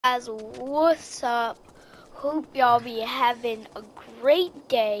Guys, what's up? Hope y'all be having a great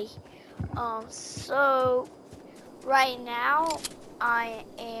day. So right now I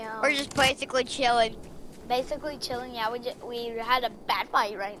am We're just basically chilling. Yeah, we had a bad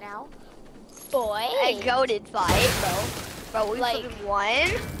fight right now. Boy, A goated fight, bro. Bro, we Like- flipping won.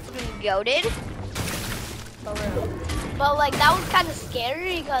 Flipping goated. for real. But like that was kind of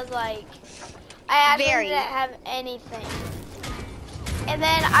scary because like I actually Very. didn't have anything. And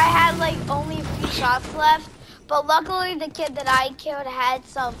then I had like only a few shots left, but luckily the kid that I killed had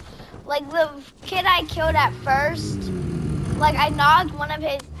some, like the kid I killed at first, like I knocked one of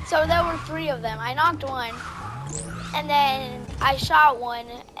his, so there were 3 of them. I knocked one, and then I shot one,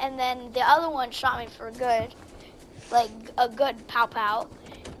 and then the other one shot me for good, like a good pow pow.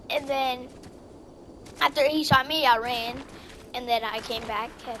 And then after he shot me, I ran, and then I came back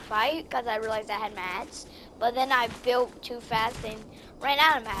to fight because I realized I had mats. But then I built too fast and ran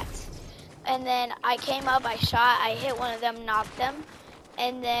out of mats. And then I came up, I shot, I hit one of them, knocked them,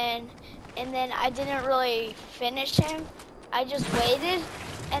 and then I didn't really finish him. I just waited,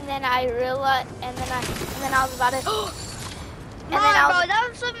 and then I realized, and then I was about to. And then I was, bro, that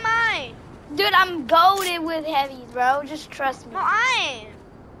was mine. dude, I'm goated with heavies, bro. Just trust me. No, I ain't.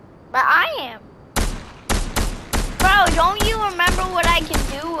 But I am. Bro, don't you remember what I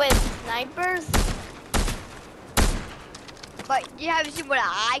can do with snipers? But you haven't seen what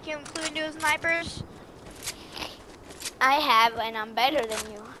I can include do with snipers? I have, and I'm better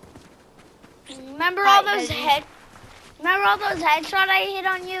than you. Remember all those headshots I hit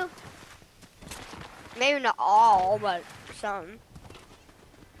on you? Maybe not all, but some.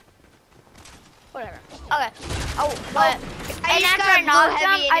 Whatever. Okay. Oh, but I and just after got I knocked blue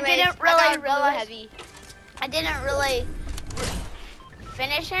heavy him, I anyways. didn't got really blue realize. heavy. I didn't really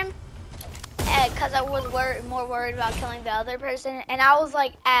finish him because I was more worried about killing the other person, and I was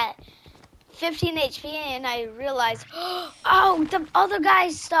like at 15 HP, and I realized, oh, the other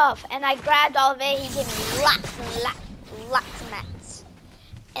guy's stuff, and I grabbed all of it. He gave me lots and lots of mats,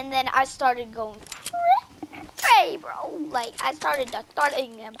 and then I started going crazy, bro. Like I started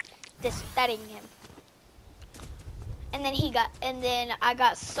studying him, and then I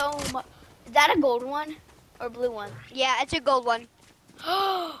got so much. Is that a gold one or blue one? Yeah, it's a gold one.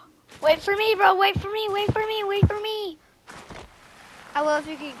 Wait for me, bro. Wait for me. Wait for me. Wait for me. I will if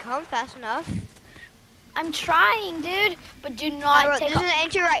you can come fast enough. I'm trying, dude. But do not take There's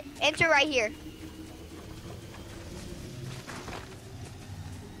an enter right here.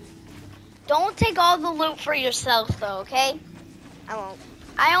 Don't take all the loot for yourself, though, okay? I won't.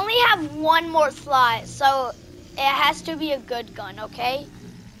 I only have one more slot, so it has to be a good gun, okay?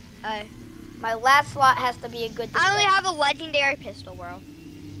 My last slot has to be a good gun. I only have a legendary pistol, bro.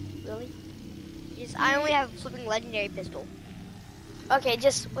 Really? Yes, I only have a flipping legendary pistol. Okay,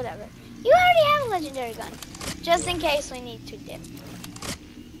 just whatever. You already have a legendary gun. Just in case we need to dip.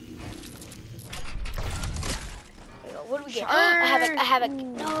 There we go. What do we get? I have a,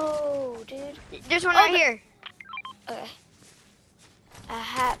 no, dude. There's one right here. Okay. I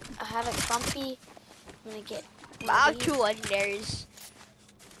have a clumpy. I'm gonna get. I have 2 legendaries.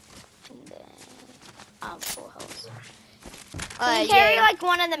 And then I'm full health. Can you carry like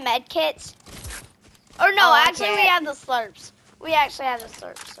one of the med kits? Or no, actually we have the slurps. We actually have the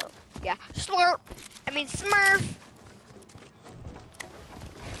slurps, so. Yeah, slurp. I mean Smurf.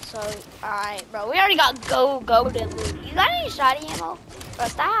 So, alright, bro. We already got golden loot. You got any shotty ammo? Bro,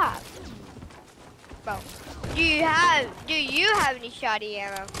 stop. Bro, do you have any shoddy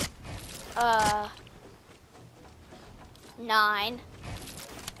ammo? 9.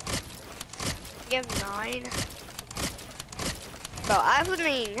 You have 9. Bro, I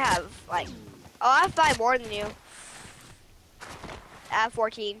flipping have like, I have 5 more than you. I have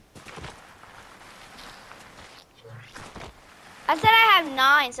 14. I said I have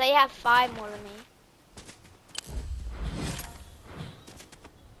 9, so you have 5 more than me.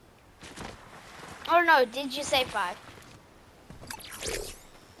 Oh no, did you say 5?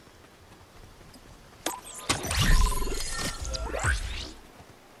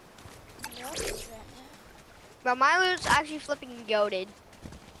 Bro, my loot's actually flipping goated.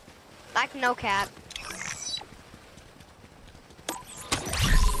 Like no cap.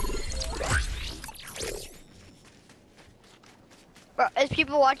 Bro, is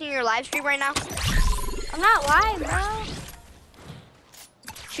people watching your live stream right now? I'm not live, bro.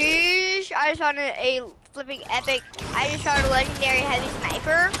 Sheesh, I just found a flipping epic. I just found a legendary heavy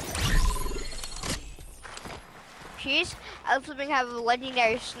sniper. Sheesh, I flipping have a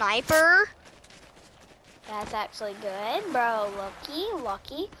legendary sniper. That's actually good, bro. Lucky.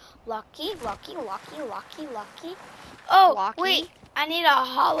 Oh, Lucky. wait. I need a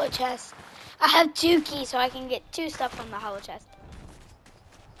hollow chest. I have 2 keys, so I can get 2 stuff from the hollow chest.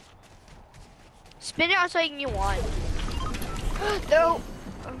 Spin it on something you want. No.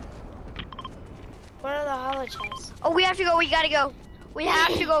 What are the hollow chests? Oh, we have to go. We gotta go. We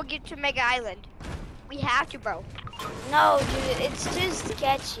have to go get to Mega Island. We have to, bro. No, dude, it's too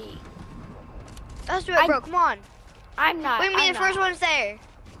sketchy. Let's do it, bro. Come on. I'm not. We can be the first ones there.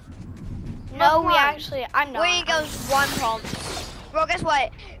 No, Bro, we actually. I'm not. Wait, goes one pump. Bro, guess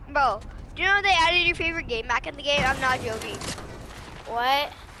what? Bro, do you know they added your favorite game back in the game? I'm not joking.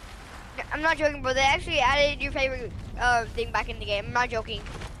 What? I'm not joking, bro. They actually added your favorite thing back in the game. I'm not joking.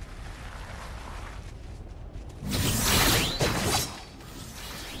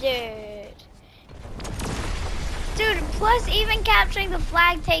 Dude. Dude, plus even capturing the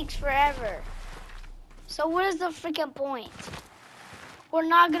flag takes forever. So what is the freaking point? We're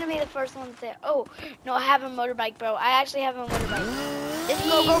not gonna be the first ones there. Oh, no, I have a motorbike, bro. I actually have a motorbike. Let's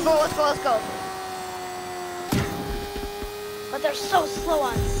go, go, go, let's go, let's go. But they're so slow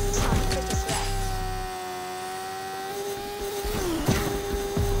on freaking grass.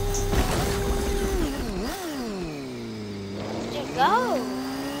 Dude, go.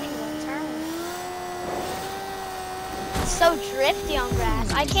 It's so drifty on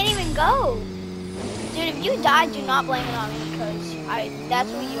grass. I can't even go. Dude, if you die, do not blame it on me, because that's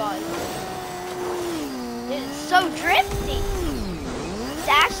what you always do. Dude, it's so drifty. It's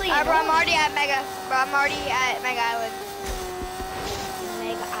actually Bro, I'm already at Mega. Bro, I'm already at Mega Island.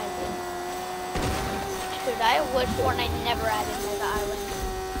 Mega Island. Dude, I would Fortnite never added Mega Island.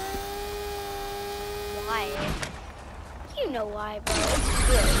 Why? You know why, bro. It's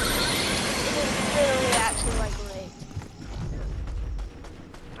good. It is literally actually like great.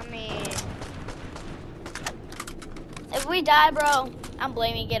 I mean, if we die, bro, I'm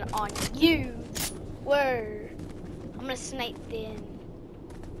blaming it on you. Word. I'm gonna snipe them.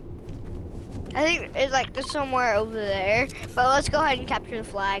 I think it's like there's somewhere over there. But let's go ahead and capture the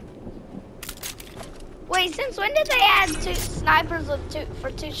flag. Wait, since when did they add 2 snipers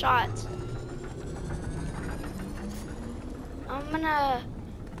for 2 shots? I'm gonna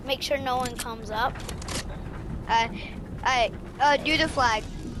make sure no one comes up. Do the flag.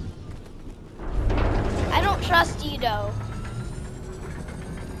 I don't trust you though.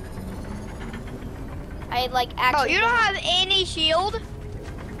 I like actually. Oh, you don't have any shield?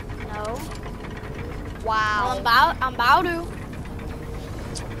 No. Wow. Well, I'm about to.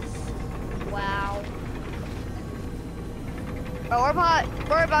 Wow. But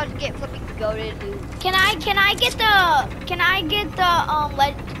we're about to get flipping goated, dude. Can I get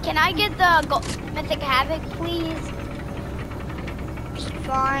the Mythic Havoc, please?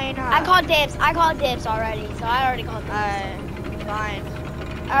 Fine. I called dibs. I called dibs already, so I already called dibs. Fine.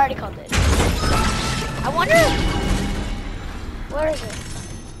 I already called dibs. I wonder. Where is it?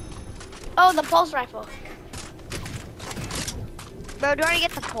 Oh, the pulse rifle. Bro, do you want to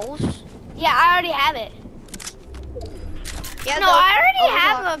get the pulse? Yeah, I already have it. Yeah, no, I already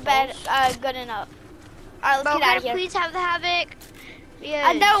have a bed good enough. Alright, let's get out of here. Please have the Havoc.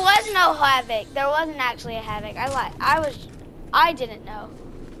 Yes. There was no Havoc. There wasn't actually a Havoc. I didn't know.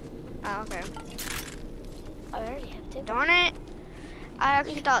 Oh, okay. I already have 2. Darn it. I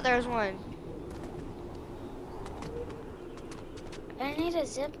actually thought there was one. I need a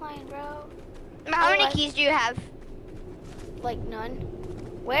zip line, bro. How many keys do you have? Like none.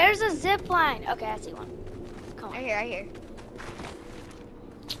 Where's the zip line? Okay, I see one. Come on. Right here.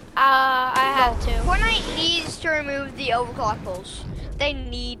 I have 2. Fortnite needs to remove the overclock pulse. They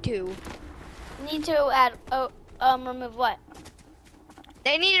need to. Need to add, remove what?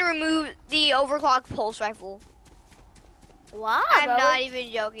 They need to remove the overclock pulse rifle. Why, I'm bro? not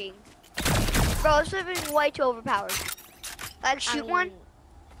even joking. Bro, it's been way too overpowered. Like, shoot one?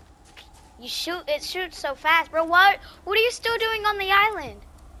 You shoot, it shoots so fast, bro. What are you still doing on the island?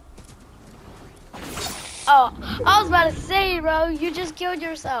 Oh, I was about to say, bro, you just killed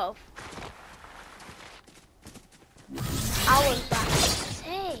yourself. I was about to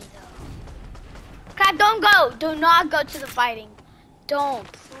say, though. Crap, don't go. Do not go to the fighting. Don't,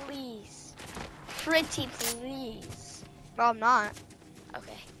 please. Pretty please. Bro, I'm not.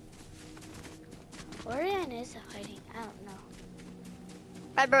 Okay. Where even is the fighting? I don't know.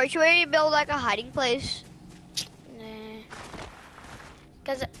 Alright, bro, should we build like a hiding place? Nah.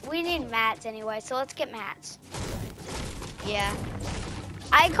 Because we need mats anyway, so let's get mats. Yeah.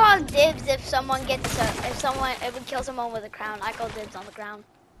 I call dibs if someone gets if we kill someone with a crown. I call dibs on the crown.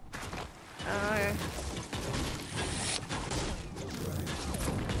 Okay.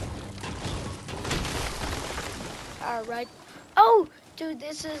 Alright. Oh, dude,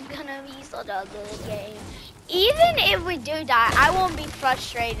 this is gonna be such a good game. Even if we do die, I won't be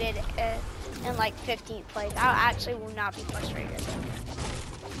frustrated in like 15th place. I actually will not be frustrated.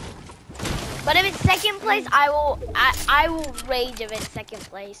 But if it's second place, I will rage if it's second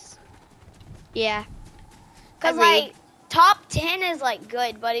place. Yeah. Cause like top 10 is like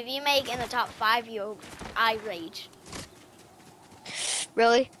good, but if you make in the top 5, I rage.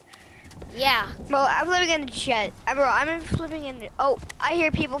 Really? Yeah. Bro, I'm living in the jet. Bro, I'm living in. Oh, I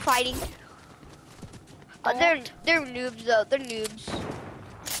hear people fighting. They're noobs though. They're noobs.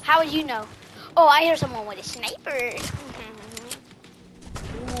 How would you know? Oh, I hear someone with a sniper.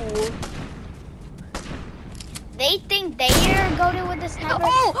 Ooh. They think they are goated with the sniper.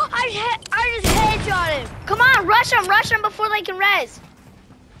 Oh, I just headshot him. Come on, rush them before they can res.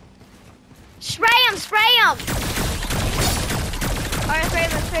 Spray them. All right, spray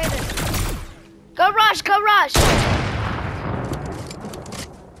them. Go rush.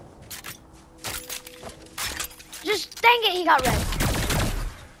 Just dang it, he got res.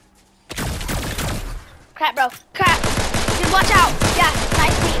 Crap, bro. Crap. Dude, watch out. Yeah,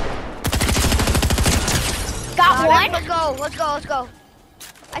 nice team. Got one. Let's go.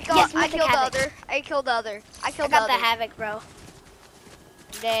 I killed the other. I killed the other. I got the Havoc, bro.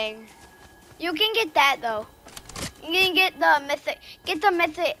 Dang. You can get that though. You can get the mythic. Get the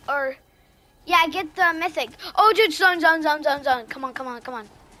mythic or yeah, get the mythic. Oh dude, zone. Come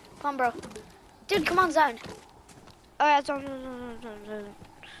on, bro. Dude, come on, zone. Oh yeah, zone.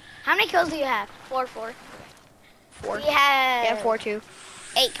 How many kills do you have? 4. 4. We have 4 too.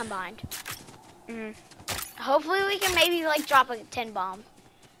 8 combined. Mhm. Hopefully we can maybe like drop a 10 bomb.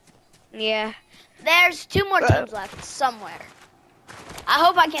 Yeah. There's 2 more teams left somewhere. I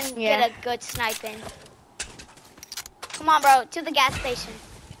hope I can get a good snipe in. Come on, bro, to the gas station.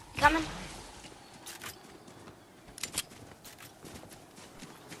 Coming?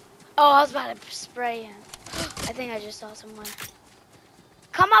 Oh, I was about to spray him. I think I just saw someone.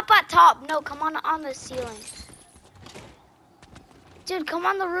 Come up at top. No, come on the ceiling. Dude, come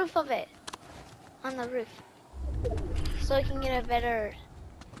on the roof of it. On the roof. So I can get a better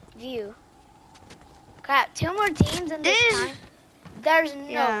view. Crap, 2 more teams in this time. There's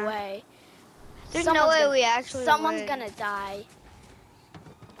no way. There's no way we actually Someone's win. gonna die.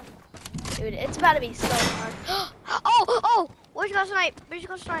 Dude, it's about to be so hard. Oh! Where'd you go snipe?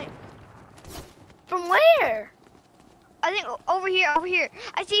 From where? I think over here.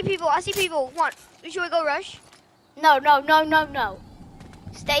 I see people. Come on. Should we go rush? No.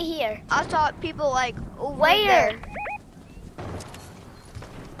 Stay here. I saw people like over Where? there.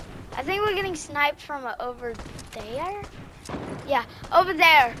 I think we're getting sniped from over there. Yeah, over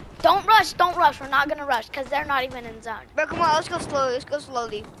there. Don't rush. We're not gonna rush because they're not even in zone. Bro, come on, let's go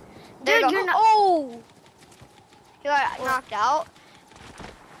slowly. Dude, you're not. Oh! He got knocked out.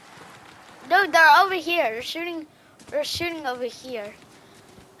 Dude, they're over here. They're shooting over here.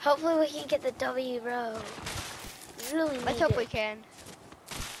 Hopefully we can get the W, bro. Really need Let's hope it. we can.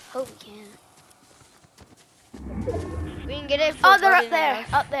 Hope we can. We can get it. Oh, they're up there.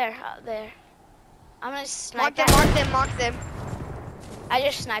 Up there. I'm gonna snipe Mark them. I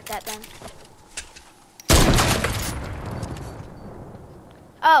just sniped at them.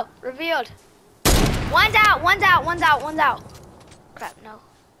 Oh, revealed. One's out. Crap, no.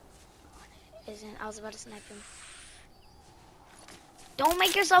 Isn't. I was about to snipe him. Don't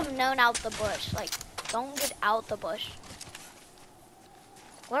make yourself known out the bush. Like, don't get out the bush.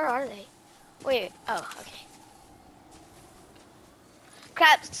 Where are they? Wait, oh, okay.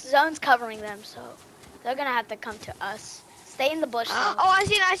 Crap, zone's covering them, so they're gonna have to come to us. Stay in the bush. Oh, I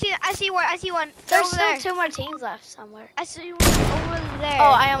see one. There's over still there. 2 more teams left somewhere. I see one over there.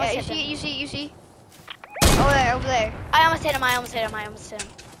 Oh, I almost hit him. You see? Over there. I almost hit him.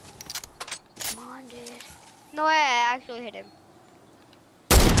 Come on, dude. No way, I actually hit him.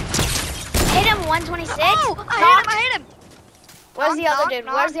 Hit him 126. Oh, I hit him. Where's the other dude?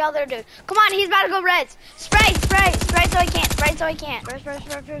 Where's the other dude? Come on, he's about to go reds. Spray so he can't.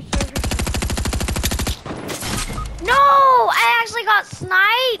 No, I actually got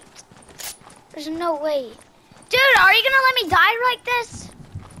sniped. There's no way. Dude, are you gonna let me die like this?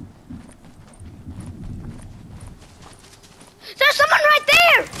 There's someone right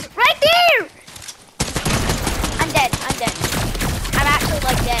there! I'm dead. I'm actually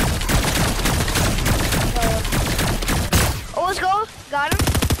like dead. Oh, let's go. Got him.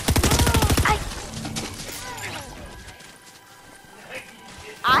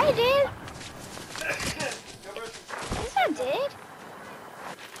 I did. Yes, I did.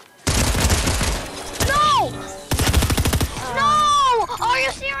 No! Are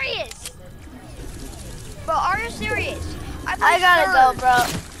you serious? Bro, are you serious? I gotta go, bro.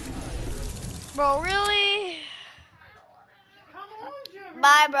 Bro, really?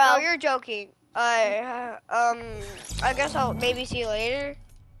 Bye, bro. Oh, you're joking. I guess I'll maybe see you later.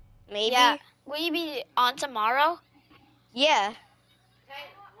 Maybe. Yeah. Will you be on tomorrow? Yeah.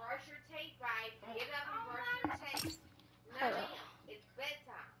 Brush your teeth, right? Get up and brush your teeth. Hello. It's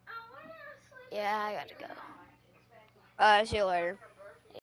bedtime. Yeah, I gotta go. See you later.